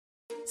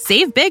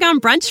Save big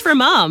on brunch for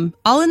mom,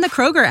 all in the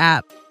Kroger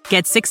app.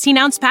 Get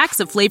 16-ounce packs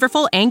of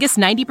flavorful Angus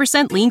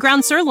 90% lean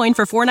ground sirloin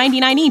for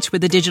 $4.99 each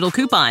with a digital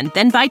coupon.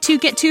 Then buy 2,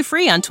 get 2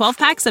 free on 12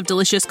 packs of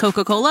delicious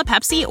Coca-Cola,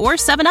 Pepsi, or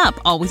 7-Up,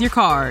 all with your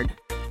card.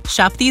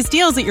 Shop these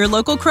deals at your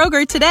local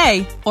Kroger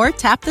today, or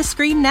tap the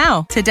screen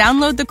now to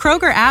download the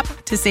Kroger app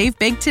to save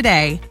big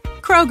today.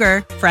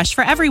 Kroger, fresh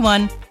for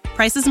everyone.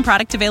 Prices and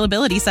product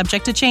availability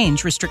subject to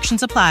change.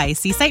 Restrictions apply.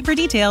 See site for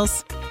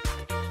details.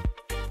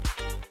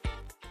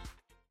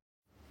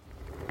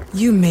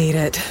 You made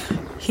it.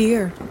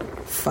 Here.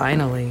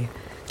 Finally.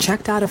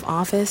 Checked out of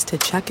office to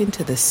check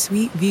into the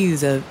sweet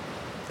views of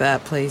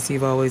that place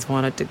you've always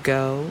wanted to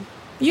go.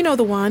 You know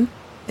the one.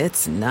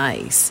 It's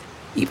nice.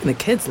 Even the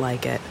kids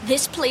like it.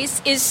 This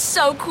place is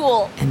so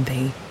cool. And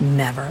they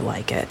never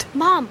like it.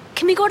 Mom,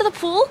 can we go to the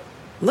pool?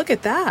 Look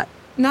at that.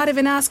 Not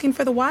even asking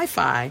for the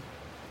Wi-Fi.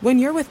 When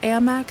you're with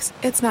Amex,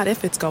 it's not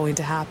if it's going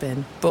to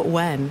happen, but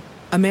when.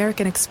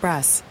 American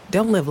Express.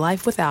 Don't live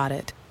life without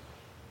it.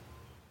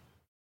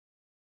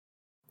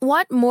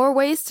 Want more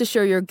ways to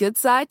show your good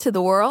side to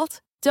the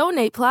world?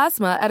 Donate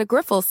plasma at a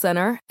Grifols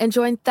Center and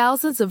join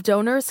thousands of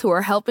donors who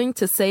are helping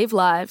to save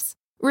lives.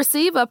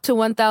 Receive up to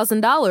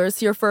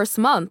 $1,000 your first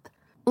month.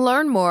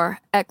 Learn more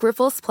at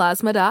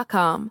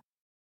grifolsplasma.com.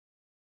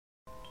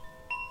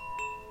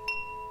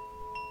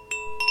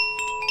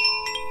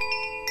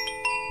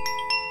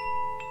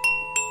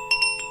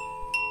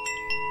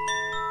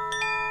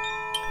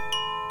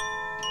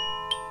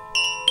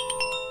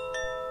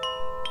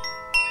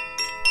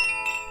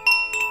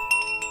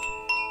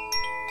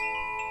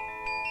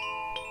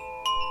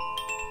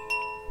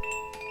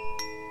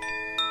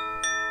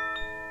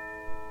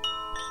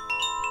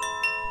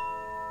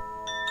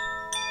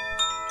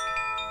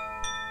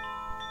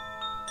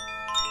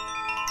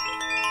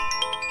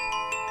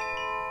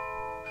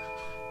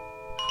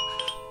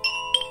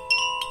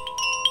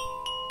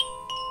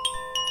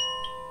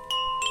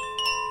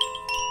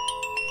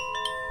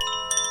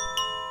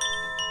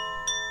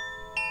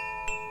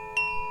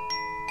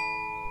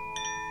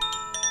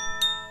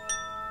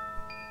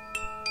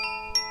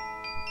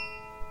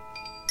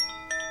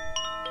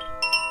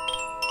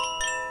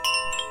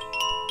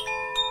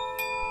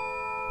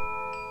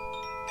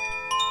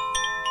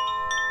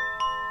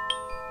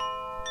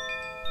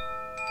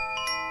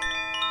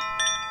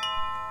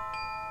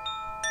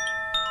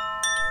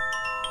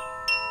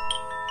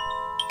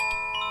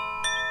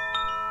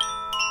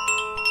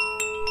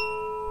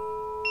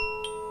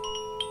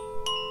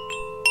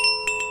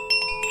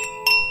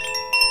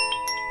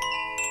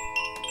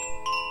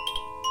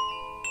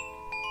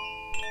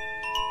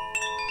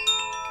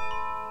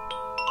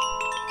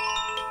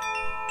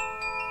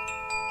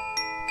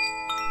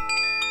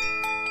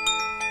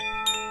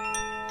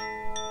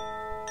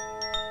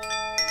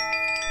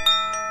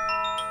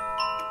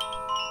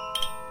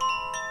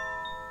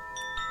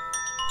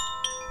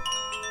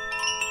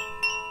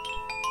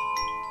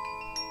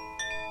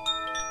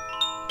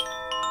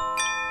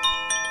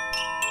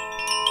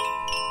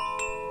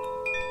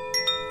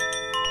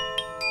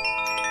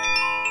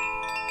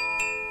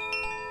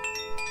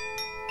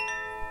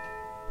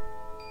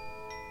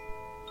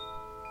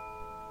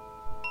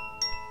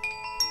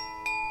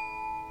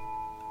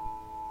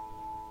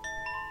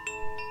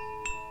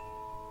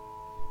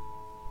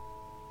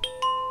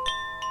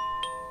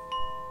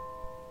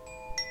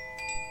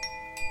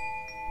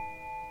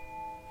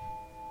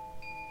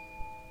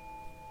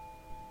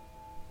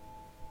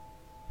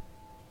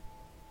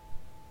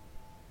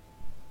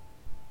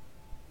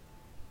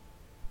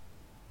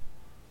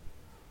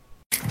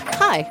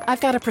 Hi,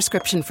 I've got a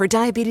prescription for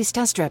diabetes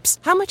test strips.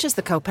 How much is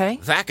the copay?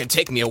 That could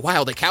take me a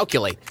while to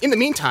calculate. In the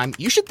meantime,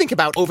 you should think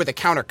about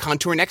over-the-counter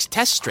Contour Next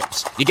test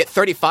strips. You get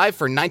 35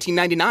 for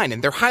 $19.99,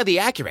 and they're highly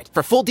accurate.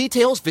 For full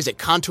details, visit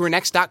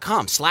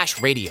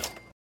contournext.com/radio.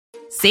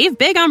 Save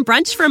big on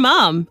brunch for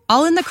mom,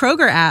 all in the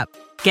Kroger app.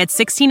 Get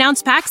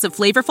 16-ounce packs of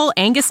flavorful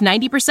Angus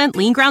 90%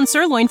 lean ground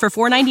sirloin for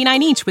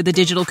 $4.99 each with a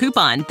digital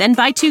coupon. Then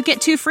buy 2,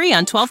 get 2 free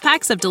on 12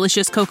 packs of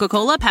delicious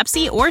Coca-Cola,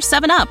 Pepsi, or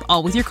 7-Up,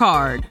 all with your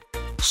card.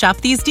 Shop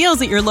these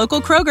deals at your local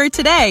Kroger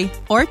today,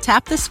 or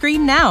tap the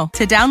screen now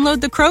to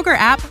download the Kroger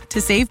app to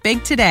save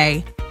big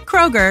today.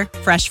 Kroger,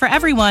 fresh for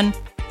everyone.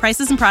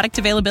 Prices and product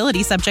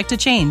availability subject to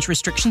change.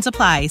 Restrictions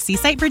apply. See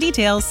site for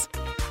details.